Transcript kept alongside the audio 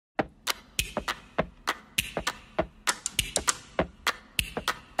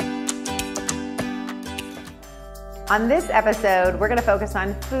On this episode, we're going to focus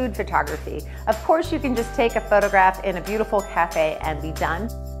on food photography. Of course, you can just take a photograph in a beautiful cafe and be done.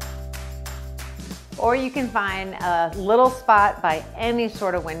 Or you can find a little spot by any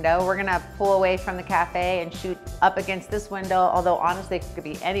sort of window. We're going to pull away from the cafe and shoot up against this window, although honestly it could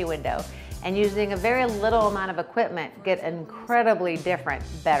be any window. And using a very little amount of equipment, get an incredibly different,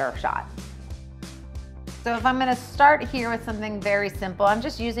 better shot. So if I'm going to start here with something very simple, I'm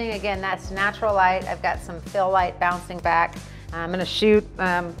just using, again, that's natural light. I've got some fill light bouncing back. I'm going to shoot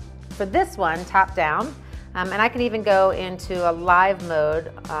for this one top down. And I can even go into a live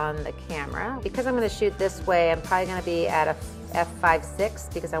mode on the camera. Because I'm going to shoot this way, I'm probably going to be at a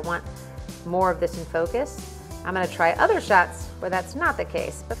f5.6 because I want more of this in focus. I'm going to try other shots where that's not the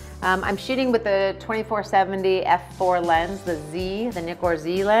case. I'm shooting with the 24-70 f4 lens, the Z, the Nikkor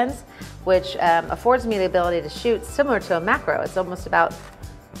Z lens, which affords me the ability to shoot similar to a macro. It's almost about,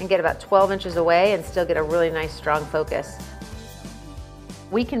 I can get about 12 inches away and still get a really nice strong focus.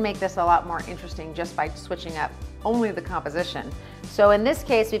 We can make this a lot more interesting just by switching up only the composition. So in this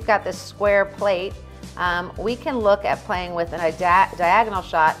case, we've got this square plate. We can look at playing with a diagonal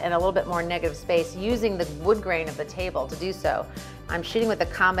shot and a little bit more negative space using the wood grain of the table to do so. I'm shooting with a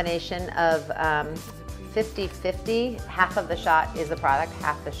combination of 50-50. Half of the shot is the product,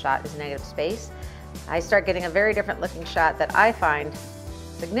 half the shot is negative space. I start getting a very different looking shot that I find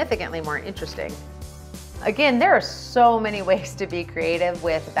significantly more interesting. Again, there are so many ways to be creative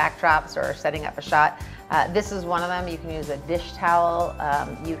with backdrops or setting up a shot. This is one of them. You can use a dish towel.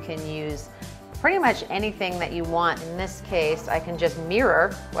 You can use pretty much anything that you want. In this case, I can just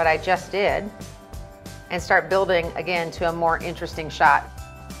mirror what I just did and start building again to a more interesting shot.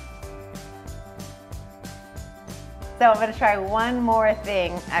 So I'm going to try one more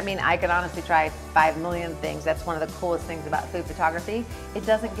thing. I mean, I could honestly try 5 million things. That's one of the coolest things about food photography. It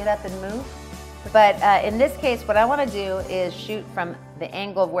doesn't get up and move. But in this case, what I want to do is shoot from the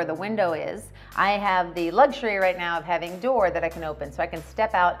angle of where the window is. I have the luxury right now of having a door that I can open, so I can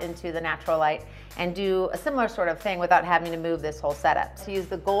step out into the natural light and do a similar sort of thing without having to move this whole setup. So use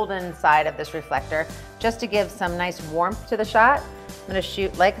the golden side of this reflector just to give some nice warmth to the shot. I'm going to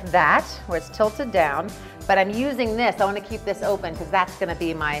shoot like that, where it's tilted down, but I'm using this. I want to keep this open because that's going to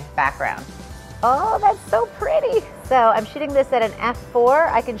be my background. Oh, that's so pretty. So I'm shooting this at an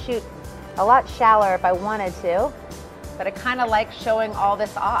f4. I can shoot a lot shallower if I wanted to, but I kind of like showing all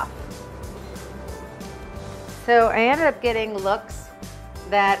this off. So I ended up getting looks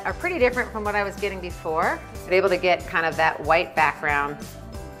that are pretty different from what I was getting before. I'm able to get kind of that white background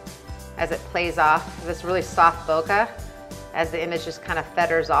as it plays off, this really soft bokeh as the image just kind of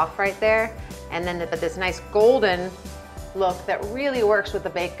feathers off right there. And then but this nice golden look that really works with the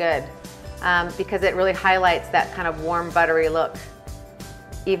baked good because it really highlights that kind of warm, buttery look,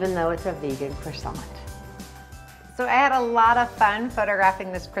 even though it's a vegan croissant. So I had a lot of fun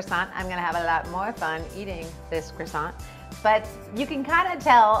photographing this croissant. I'm gonna have a lot more fun eating this croissant. But you can kind of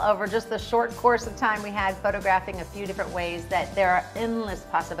tell over just the short course of time we had photographing a few different ways that there are endless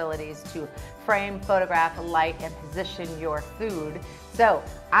possibilities to frame, photograph, light, and position your food. So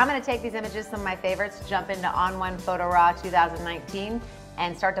I'm gonna take these images, some of my favorites, jump into ON1 Photo RAW 2019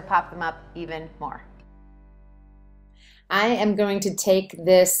 and start to pop them up even more. I am going to take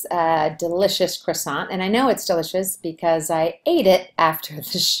this delicious croissant, and I know it's delicious because I ate it after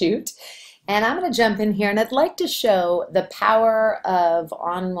the shoot, and I'm going to jump in here, and I'd like to show the power of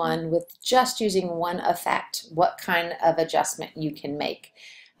ON1 with just using one effect, what kind of adjustment you can make.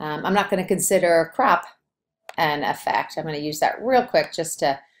 I'm not going to consider crop an effect. I'm going to use that real quick just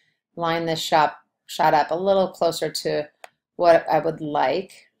to line this shot up a little closer to what I would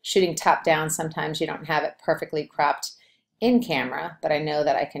like. Shooting top down, sometimes you don't have it perfectly cropped in camera, but I know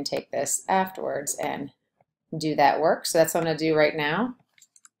that I can take this afterwards and do that work. So that's what I'm going to do right now.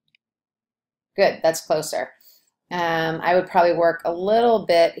 Good, that's closer. I would probably work a little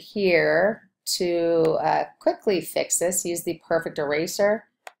bit here to quickly fix this. Use the perfect eraser.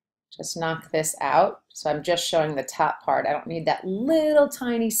 Just knock this out. So I'm just showing the top part. I don't need that little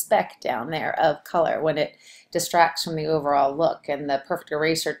tiny speck down there of color when it distracts from the overall look, and the perfect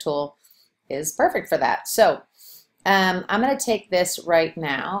eraser tool is perfect for that. So I'm going to take this right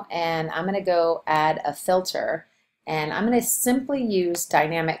now and I'm going to go add a filter, and I'm going to simply use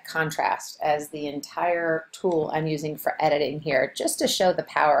dynamic contrast as the entire tool I'm using for editing here, just to show the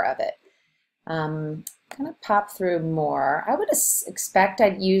power of it. I'm going to pop through more. I would expect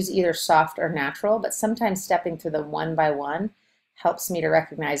I'd use either soft or natural, but sometimes stepping through them one by one helps me to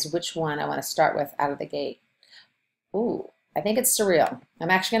recognize which one I want to start with out of the gate. Ooh, I think it's surreal. I'm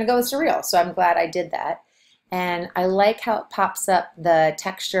actually going to go with surreal, so I'm glad I did that. And I like how it pops up the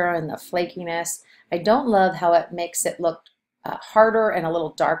texture and the flakiness. I don't love how it makes it look harder and a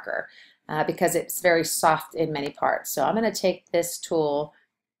little darker because it's very soft in many parts. So I'm going to take this tool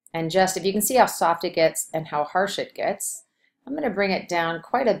and just, if you can see how soft it gets and how harsh it gets, I'm going to bring it down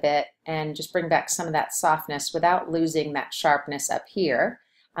quite a bit and just bring back some of that softness without losing that sharpness up here.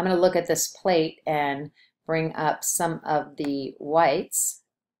 I'm going to look at this plate and bring up some of the whites.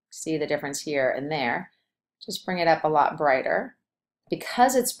 See the difference here and there. Just bring it up a lot brighter.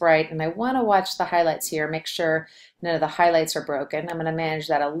 Because it's bright and I want to watch the highlights here, make sure none of the highlights are broken, I'm going to manage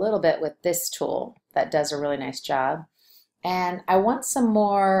that a little bit with this tool that does a really nice job. And I want some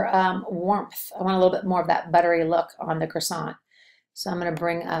more warmth. I want a little bit more of that buttery look on the croissant. So I'm going to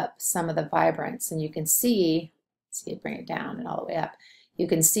bring up some of the vibrance, and you can see it bring it down and all the way up. You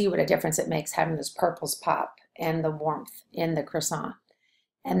can see what a difference it makes having those purples pop and the warmth in the croissant.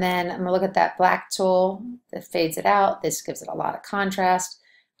 And then I'm going to look at that black tool that fades it out. This gives it a lot of contrast.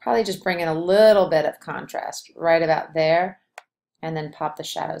 Probably just bring in a little bit of contrast right about there, and then pop the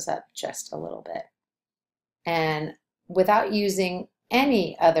shadows up just a little bit. And without using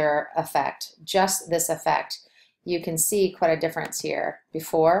any other effect, just this effect, you can see quite a difference here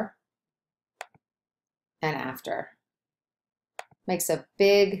before and after. Makes a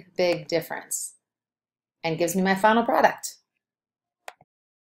big, big difference and gives me my final product.